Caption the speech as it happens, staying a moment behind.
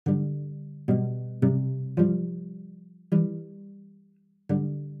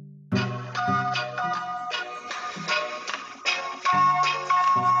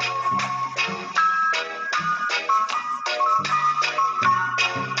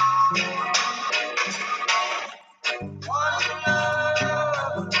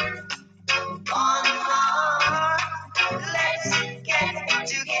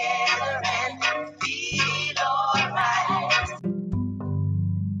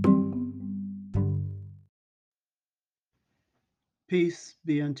Peace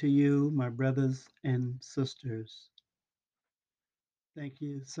be unto you, my brothers and sisters. Thank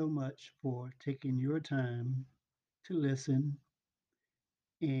you so much for taking your time to listen,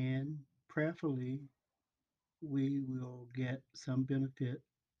 and prayerfully, we will get some benefit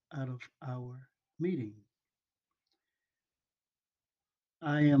out of our meeting.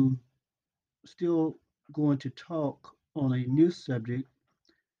 I am still going to talk on a new subject.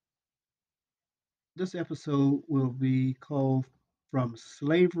 This episode will be called From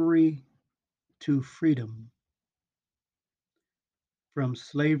Slavery to Freedom. From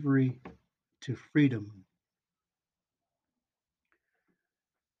Slavery to Freedom.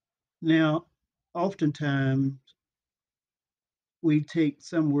 Now, oftentimes we take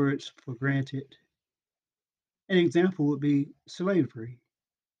some words for granted. An example would be slavery.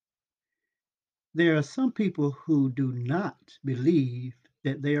 There are some people who do not believe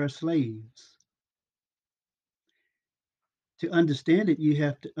that they are slaves. To understand it, you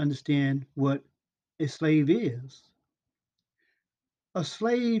have to understand what a slave is. A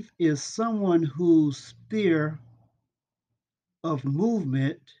slave is someone whose sphere of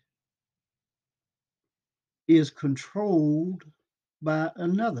movement is controlled by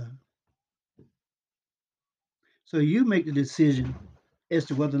another. So you make the decision as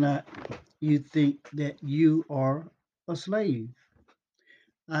to whether or not you think that you are a slave.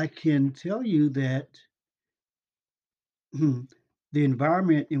 I can tell you that the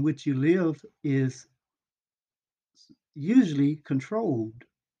environment in which you live is usually controlled.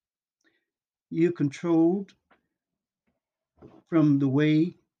 You're controlled from the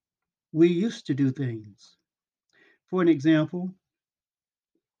way we used to do things. For an example,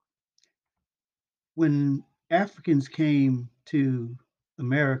 when Africans came to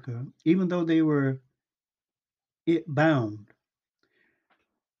America, even though they were it bound,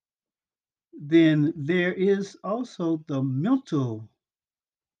 then there is also the mental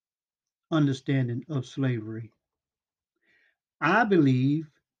understanding of slavery. I believe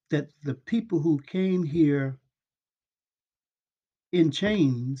that the people who came here in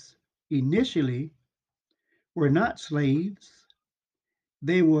chains initially were not slaves,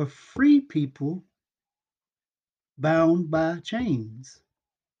 they were free people bound by chains.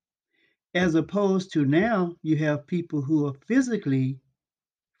 As opposed to now, you have people who are physically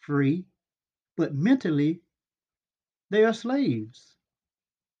free, but mentally they are slaves.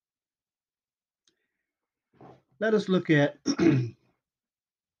 Let us look at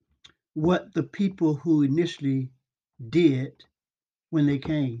what the people who initially did when they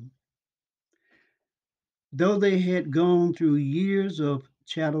came. Though they had gone through years of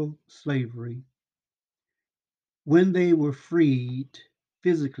chattel slavery, when they were freed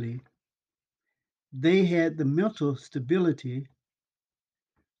physically, they had the mental stability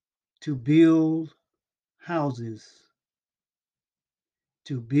to build houses,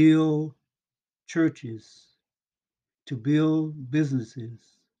 to build churches, to build businesses,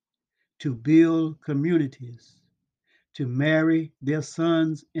 to build communities, to marry their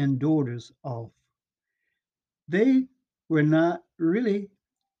sons and daughters off. They were not really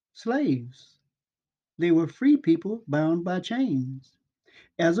slaves. They were free people bound by chains.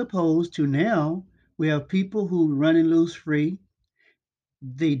 As opposed to now, we have people who running loose free.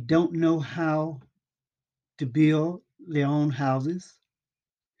 They don't know how to build their own houses.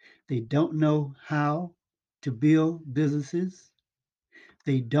 They don't know how to build businesses.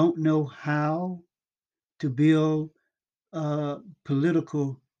 They don't know how to build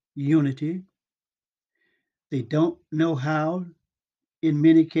political unity. They don't know how, in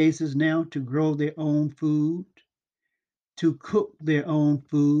many cases now, to grow their own food, to cook their own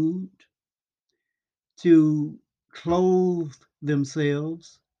food, to clothe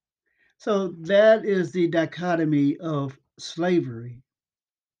themselves. So that is the dichotomy of slavery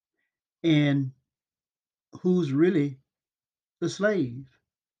and who's really the slave.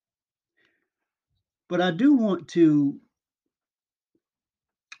 But I do want to,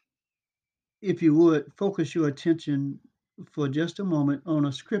 if you would, focus your attention for just a moment on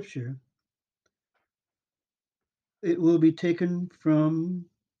a scripture. It will be taken from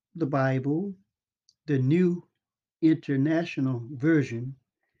the Bible, the New International Version,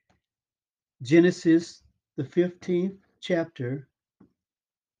 Genesis, the 15th chapter,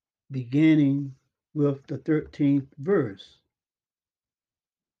 beginning with the 13th verse.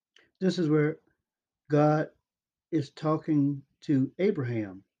 This is where God is talking to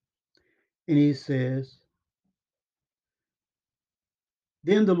Abraham, and he says,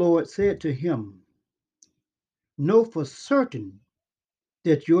 Then the Lord said to him, Know for certain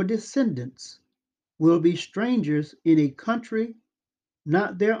that your descendants will be strangers in a country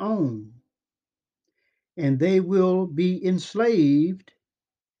not their own, and they will be enslaved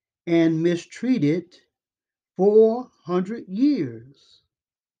and mistreated 400 years.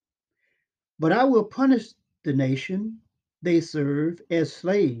 But I will punish the nation they serve as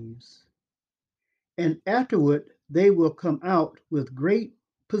slaves, and afterward they will come out with great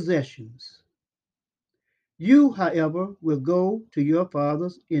possessions. You, however, will go to your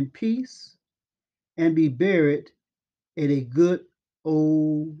fathers in peace and be buried at a good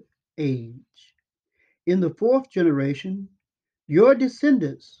old age. In the fourth generation, your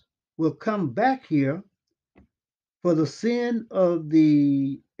descendants will come back here, for the sin of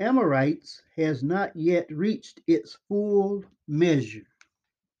the Amorites has not yet reached its full measure.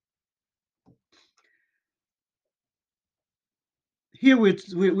 Here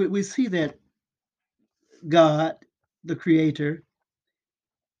we see that God, the Creator,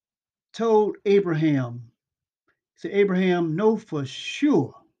 told Abraham, say, Abraham, know for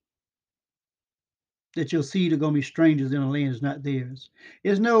sure that your seed are going to be strangers in a land that's not theirs.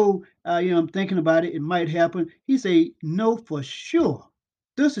 There's no, I'm thinking about it, it might happen. He say, know for sure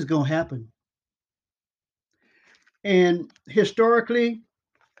this is going to happen. And historically,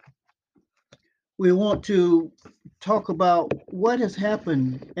 we want to talk about what has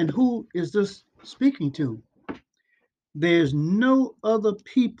happened and who is this speaking to. There's no other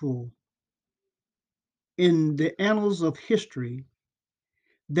people in the annals of history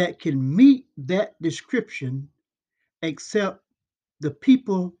that can meet that description except the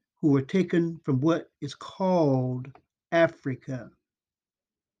people who were taken from what is called Africa.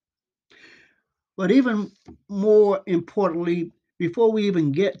 But even more importantly, before we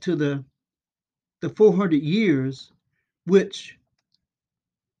even get to the 400 years, which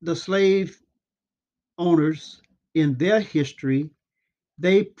the slave owners in their history,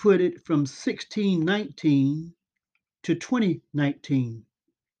 they put it from 1619 to 2019,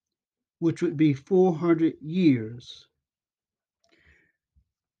 which would be 400 years.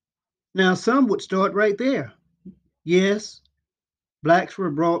 Now, some would start right there. Yes, blacks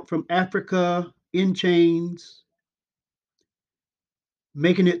were brought from Africa in chains,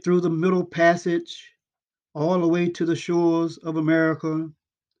 making it through the Middle Passage all the way to the shores of America.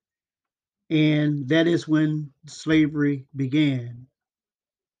 And that is when slavery began.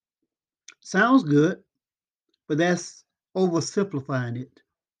 Sounds good, but that's oversimplifying it.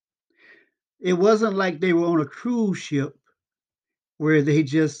 It wasn't like they were on a cruise ship where they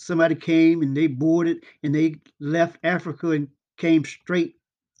just somebody came and they boarded and they left Africa and came straight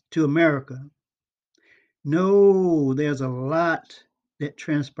to America. No, there's a lot that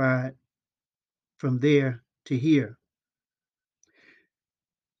transpired from there to here.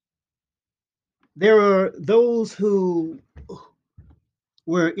 There are those who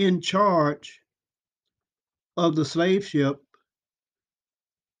were in charge of the slave ship.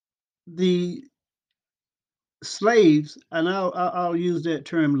 The slaves, and I'll use that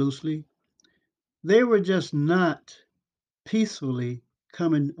term loosely, they were just not peacefully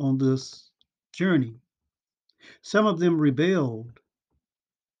coming on this journey. Some of them rebelled,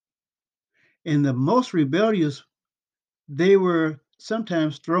 and the most rebellious, they were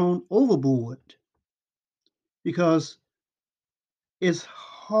sometimes thrown overboard because it's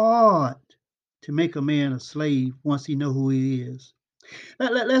hard to make a man a slave once he know who he is.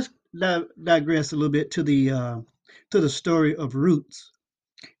 Let's digress a little bit to the story of Roots.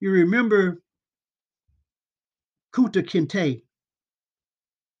 You remember Kunta Kinte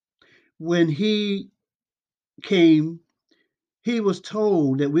when he came, he was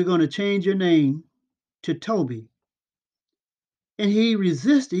told that we're going to change your name to Toby, and he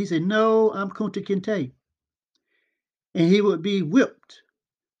resisted. He said, "No, I'm Kunta Kinte," and he would be whipped.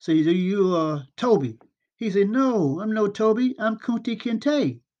 So you are Toby. He said, "No, I'm no Toby. I'm Kunta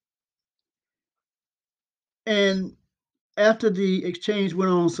Kinte." And after the exchange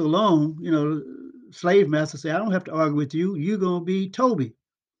went on so long, slave master said, "I don't have to argue with you. You're gonna be Toby."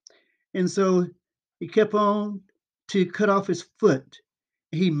 And so he kept on to cut off his foot.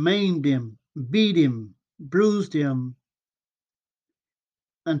 He maimed him, beat him, bruised him,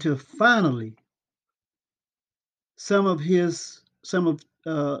 until finally some of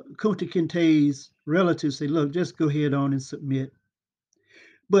Kunta Kinte's relatives said, "Look, just go ahead on and submit."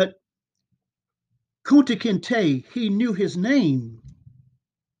 But Kunta Kinte, he knew his name.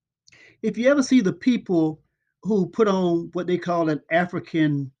 If you ever see the people who put on what they call an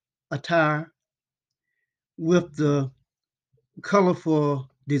African attire with the colorful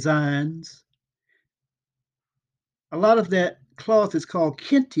designs, a lot of that cloth is called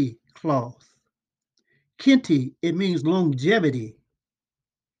kente cloth. Kente, it means longevity.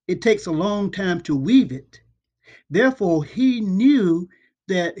 It takes a long time to weave it. Therefore, he knew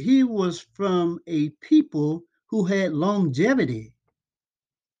that he was from a people who had longevity.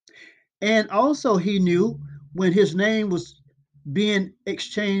 And also, he knew when his name was being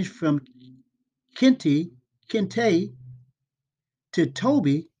exchanged from Kente to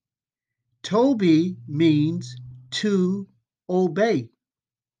Toby, Toby means to obey.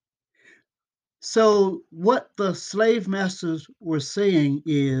 So, what the slave masters were saying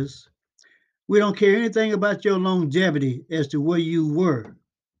is, we don't care anything about your longevity as to where you were.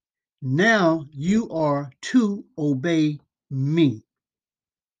 Now you are to obey me.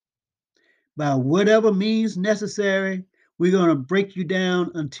 By whatever means necessary, we're going to break you down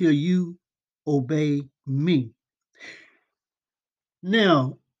until you obey me.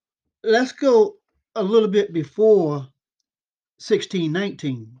 Now, let's go a little bit before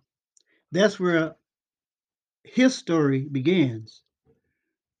 1619. That's where his story begins.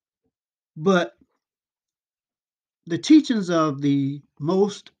 But the teachings of the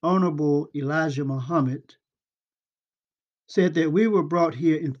most honorable Elijah Muhammad said that we were brought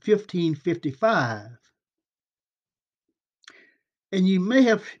here in 1555. And you may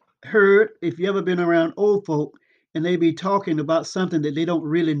have heard, if you ever been around old folk, and they be talking about something that they don't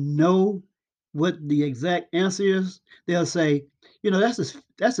really know what the exact answer is, they'll say, that's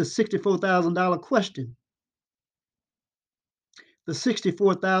a $64,000 question. The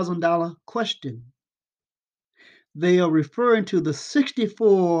 $64,000 question. They are referring to the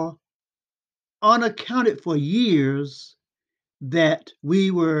 64 unaccounted for years that we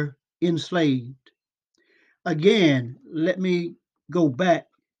were enslaved. Again, let me go back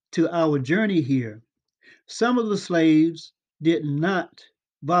to our journey here. Some of the slaves did not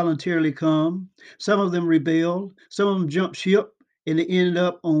voluntarily come. Some of them rebelled. Some of them jumped ship and they ended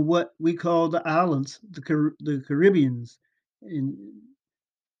up on what we call the islands, the Caribbeans, and,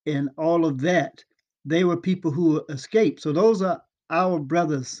 and all of that. They were people who escaped. So those are our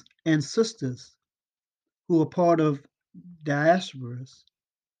brothers and sisters who are part of diasporas.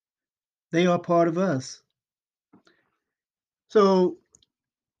 They are part of us. So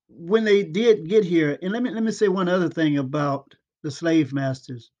when they did get here, and let me say one other thing about the slave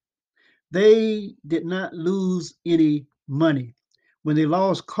masters. They did not lose any money. When they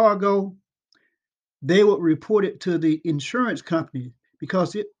lost cargo, they would report it to the insurance company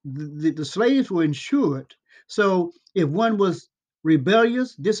because the slaves were insured. So if one was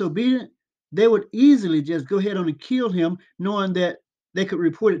rebellious, disobedient, they would easily just go ahead on and kill him, knowing that they could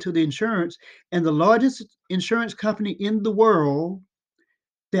report it to the insurance. And the largest insurance company in the world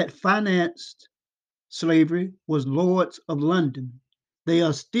that financed slavery was Lloyd's of London. They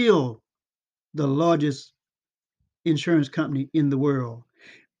are still the largest insurance company in the world.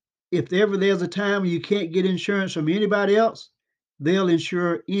 If ever there's a time when you can't get insurance from anybody else, they'll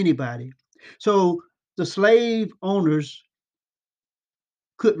insure anybody. So the slave owners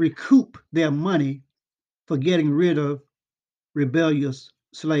could recoup their money for getting rid of rebellious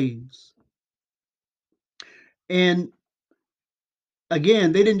slaves. And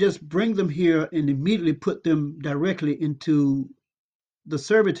again, they didn't just bring them here and immediately put them directly into the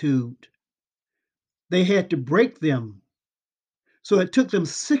servitude. They had to break them. So it took them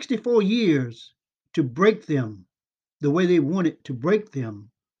 64 years to break them the way they wanted to break them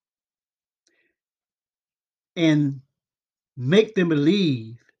and make them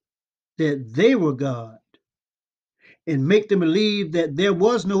believe that they were God and make them believe that there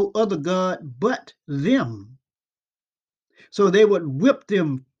was no other God but them. So they would whip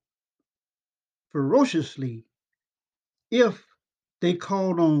them ferociously if they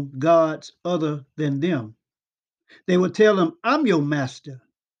called on gods other than them. They would tell them, I'm your master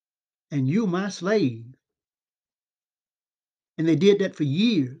and you my slave. And they did that for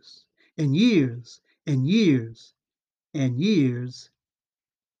years and years and years and years,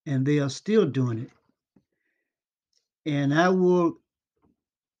 and they are still doing it. And I will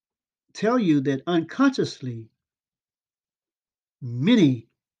tell you that unconsciously, many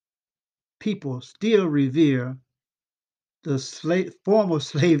people still revere the former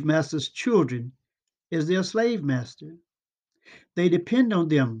slave master's children as their slave master. They depend on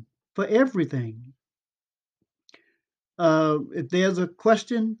them for everything. If there's a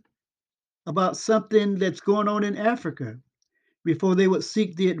question about something that's going on in Africa, before they would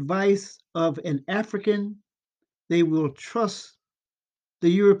seek the advice of an African, they will trust the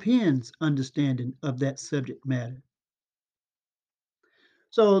Europeans' understanding of that subject matter.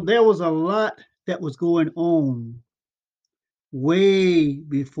 So there was a lot that was going on way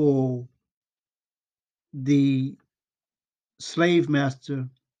before the slave master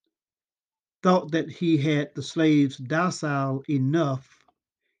thought that he had the slaves docile enough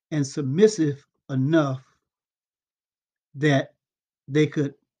and submissive enough that they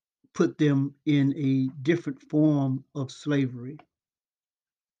could put them in a different form of slavery.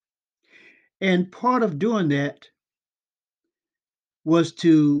 And part of doing that was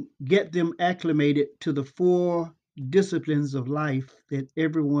to get them acclimated to the four disciplines of life that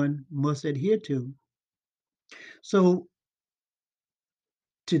everyone must adhere to. So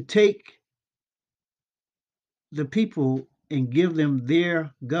to take the people and give them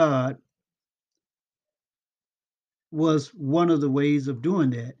their God was one of the ways of doing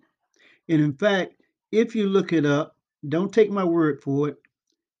that. And in fact, if you look it up, don't take my word for it.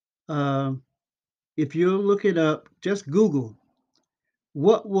 Uh, if you look it up, just Google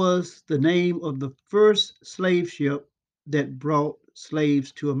what was the name of the first slave ship that brought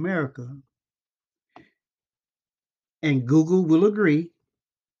slaves to America. And Google will agree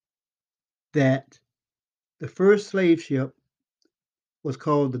that the first slave ship was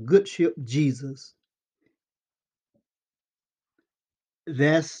called the good ship Jesus.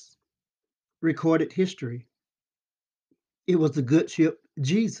 That's recorded history. It was the good ship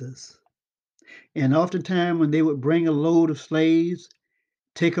Jesus. And oftentimes, when they would bring a load of slaves,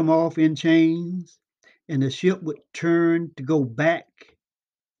 take them off in chains, and the ship would turn to go back,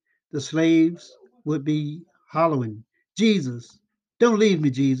 the slaves would be hollering, Jesus, don't leave me,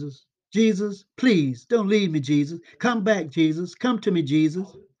 Jesus. Jesus, please don't leave me, Jesus. Come back, Jesus. Come to me, Jesus.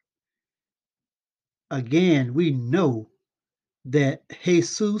 Again, we know that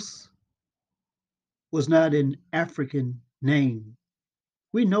Jesus was not an African name.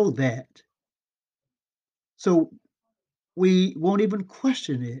 We know that. So we won't even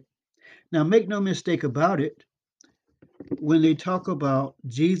question it. Now, make no mistake about it, when they talk about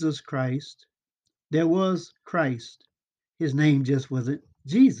Jesus Christ, there was Christ. His name just wasn't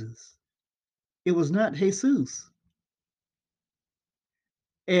Jesus. It was not Jesus.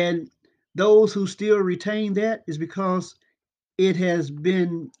 And those who still retain that is because it has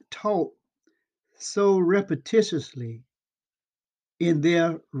been taught so repetitiously in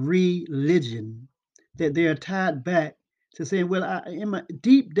their religion that they are tied back to saying, well,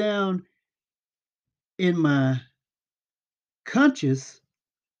 deep down in my conscious,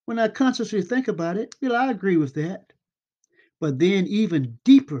 when I consciously think about it, I agree with that. But then even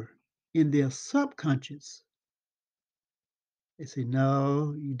deeper in their subconscious, they say,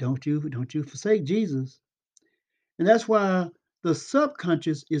 no, don't you forsake Jesus. And that's why the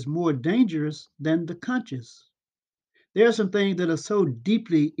subconscious is more dangerous than the conscious. There are some things that are so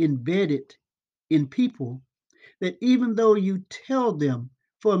deeply embedded in people that even though you tell them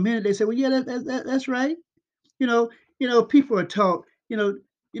for a minute, they say, well, yeah, that's right. You know, people are taught,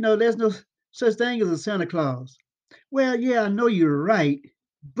 there's no such thing as a Santa Claus. Well, yeah, I know you're right,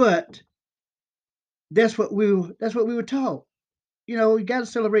 but that's what we were taught. You got to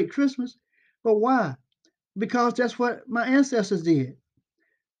celebrate Christmas, but why? Because that's what my ancestors did.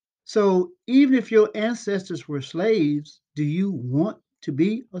 So even if your ancestors were slaves, do you want to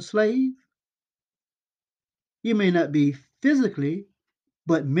be a slave? You may not be physically,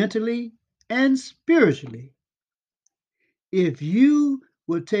 but mentally and spiritually. If you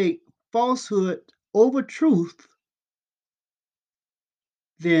will take falsehood over truth,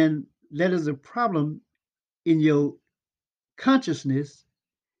 then that is a problem in your consciousness.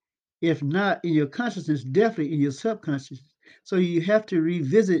 If not in your consciousness, definitely in your subconscious. So you have to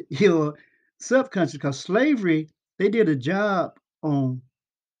revisit your subconscious because slavery, they did a job on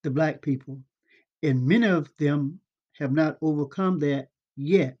the black people, and many of them have not overcome that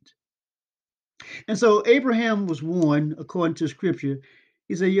yet. And so Abraham was warned, according to scripture.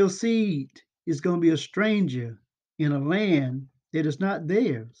 He said, your seed is going to be a stranger in a land that is not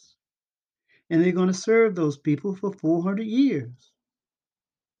theirs. And they're going to serve those people for 400 years.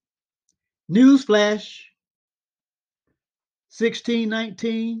 Newsflash,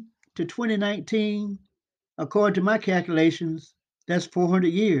 1619 to 2019, according to my calculations, that's 400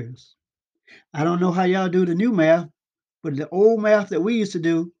 years. I don't know how y'all do the new math, but the old math that we used to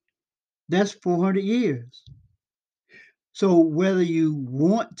do, that's 400 years. So whether you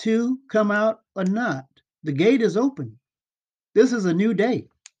want to come out or not, the gate is open. This is a new day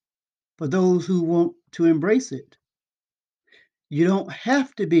for those who want to embrace it. You don't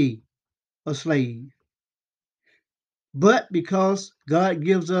have to be a slave, but because God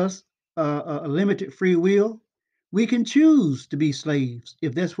gives us a limited free will, we can choose to be slaves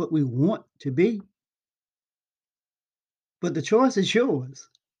if that's what we want to be. But the choice is yours.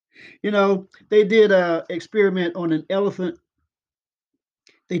 They did an experiment on an elephant.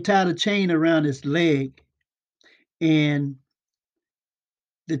 They tied a chain around its leg, and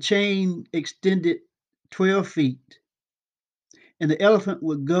the chain extended 12 feet. And the elephant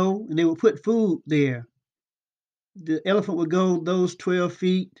would go and they would put food there. The elephant would go those 12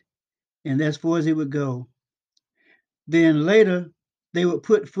 feet, and that's as far as it would go. Then later, they would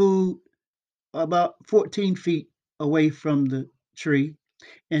put food about 14 feet away from the tree,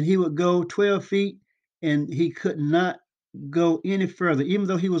 and he would go 12 feet, and he could not go any further. Even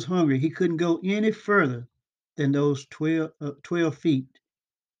though he was hungry, he couldn't go any further than those 12 feet,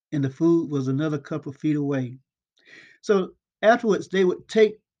 and the food was another couple of feet away. So afterwards, they would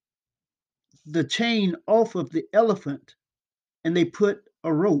take the chain off of the elephant and they put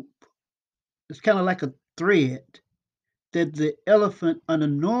a rope. It's kind of like a thread that the elephant, under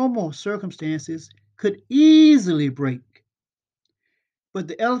normal circumstances, could easily break. But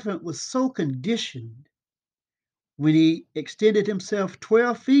the elephant was so conditioned when he extended himself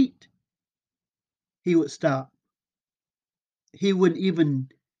 12 feet, he would stop. He wouldn't even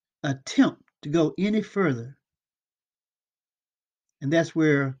attempt to go any further. And that's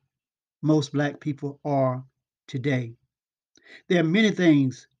where most Black people are today. There are many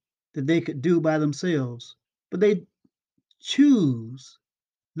things that they could do by themselves, but they choose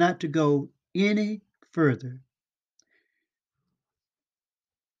not to go any further.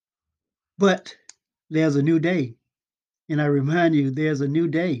 But there's a new day. And I remind you, there's a new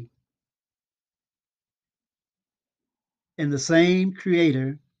day. And the same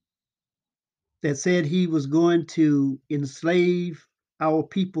creator that said he was going to enslave our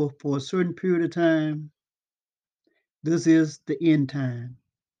people for a certain period of time, this is the end time.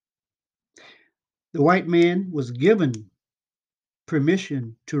 The white man was given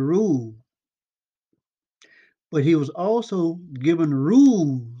permission to rule, but he was also given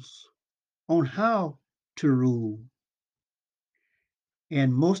rules on how to rule.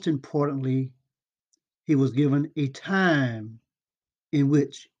 And most importantly, he was given a time in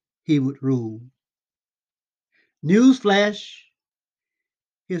which he would rule. Newsflash,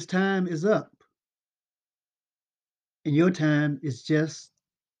 his time is up, and your time is just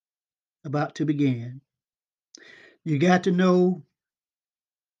about to begin. You got to know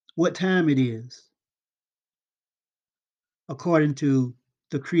what time it is according to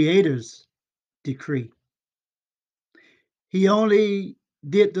the Creator's decree. He only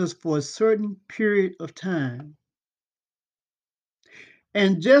did this for a certain period of time.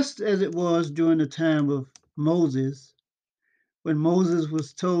 And just as it was during the time of Moses, when Moses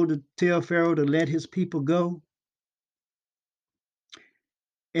was told to tell Pharaoh to let his people go,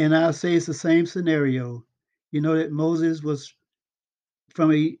 and I'll say it's the same scenario. You know that Moses was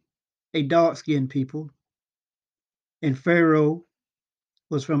from a dark skinned people, and Pharaoh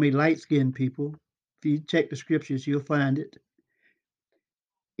was from a light skinned people. If you check the scriptures, you'll find it.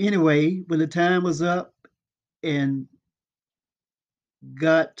 Anyway, when the time was up and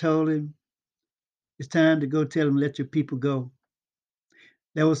God told him, it's time to go tell him, let your people go.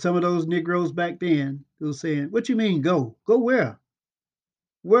 There was some of those Negroes back then who were saying, what you mean go? Go where?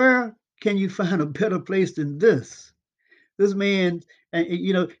 Where can you find a better place than this? This man, and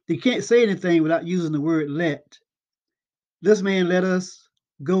you know, they can't say anything without using the word let. This man let us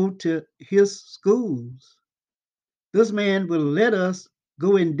go to his schools. This man will let us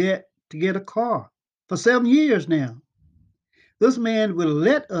go in debt to get a car for 7 years now. This man will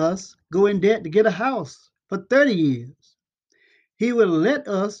let us go in debt to get a house for 30 years. He will let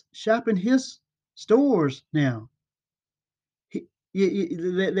us shop in his stores now.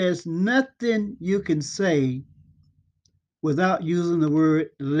 There's nothing you can say without using the word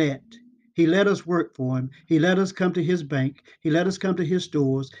let. He let us work for him. He let us come to his bank. He let us come to his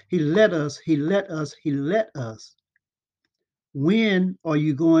stores. He let us, he let us, he let us. When are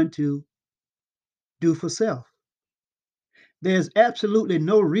you going to do for self? There's absolutely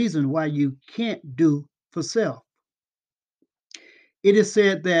no reason why you can't do for self. It is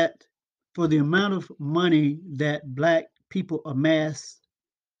said that for the amount of money that Black people amass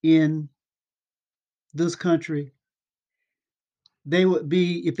in this country, they would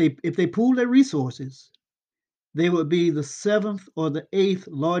be, if they pool their resources, they would be the seventh or the eighth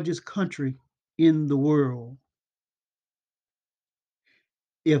largest country in the world.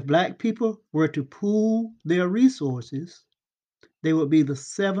 If Black people were to pool their resources, they would be the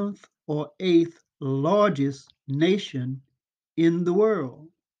seventh or eighth largest nation in the world.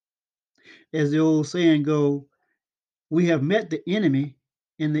 As the old saying go, we have met the enemy,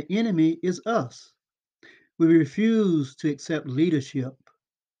 and the enemy is us. We refuse to accept leadership.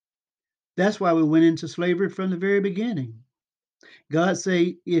 That's why we went into slavery from the very beginning. God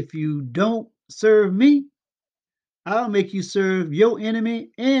say, if you don't serve me, I'll make you serve your enemy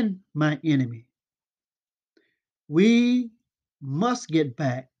and my enemy. We must get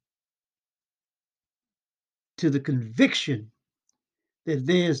back to the conviction that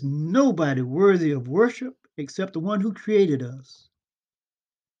there's nobody worthy of worship except the one who created us.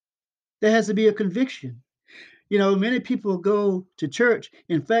 There has to be a conviction. Many people go to church.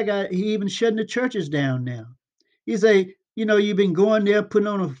 In fact, he even shutting the churches down now. He say, you've been going there, putting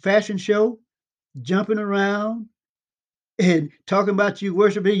on a fashion show, jumping around, and talking about you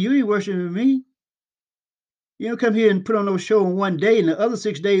worshiping. You ain't worshiping me. You don't come here and put on no show in one day, and the other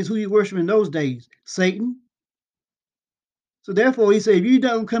 6 days, who you worshiping those days? Satan. So therefore, he said, if you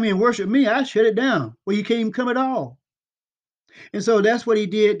don't come here and worship me, I shut it down. Well, you can't even come at all. And so that's what he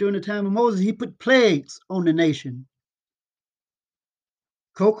did during the time of Moses. He put plagues on the nation.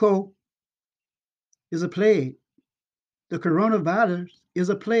 Cocoa is a plague. The coronavirus is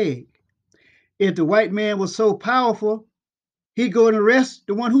a plague. If the white man was so powerful, he'd go and arrest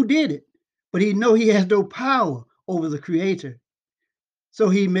the one who did it. But he know he has no power over the creator. So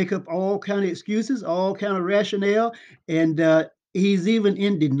he make up all kind of excuses, all kind of rationale, and he's even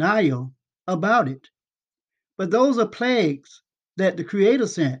in denial about it. But those are plagues that the creator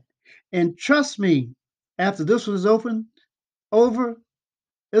sent. And trust me, after this was over,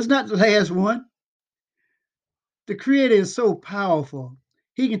 it's not the last one. The creator is so powerful.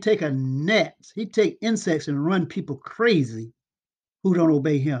 He can take a gnat, he take insects and run people crazy who don't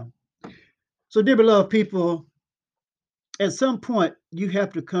obey him. So, dear beloved people, at some point you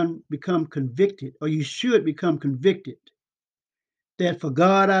have to become convicted, or you should become convicted, that for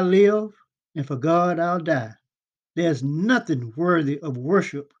God I live and for God I'll die. There's nothing worthy of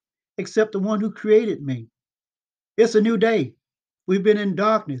worship except the one who created me. It's a new day. We've been in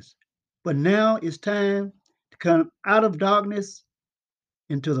darkness, but now it's time to come out of darkness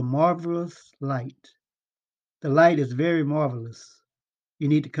into the marvelous light. The light is very marvelous. You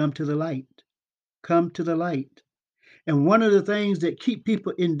need to come to the light. Come to the light. And one of the things that keep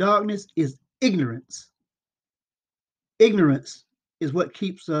people in darkness is ignorance. Ignorance is what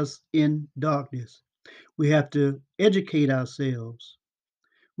keeps us in darkness. We have to educate ourselves.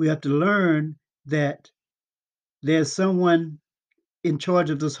 We have to learn that there's someone in charge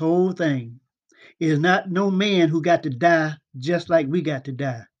of this whole thing. It is not no man who got to die just like we got to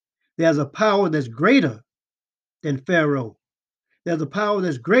die. There's a power that's greater than Pharaoh. There's a power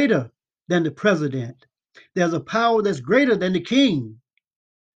that's greater than the president. There's a power that's greater than the king.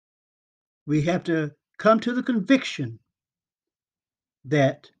 We have to come to the conviction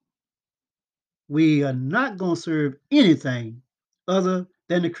that we are not going to serve anything other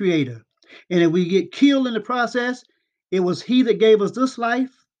than the creator. And if we get killed in the process, it was he that gave us this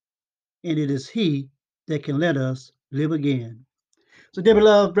life, and it is he that can let us live again. So, dear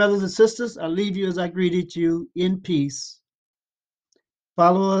beloved brothers and sisters, I leave you as I greeted you in peace.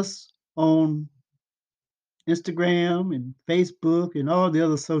 Follow us on Instagram and Facebook and all the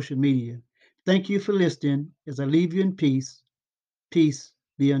other social media. Thank you for listening as I leave you in peace. Peace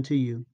be unto you.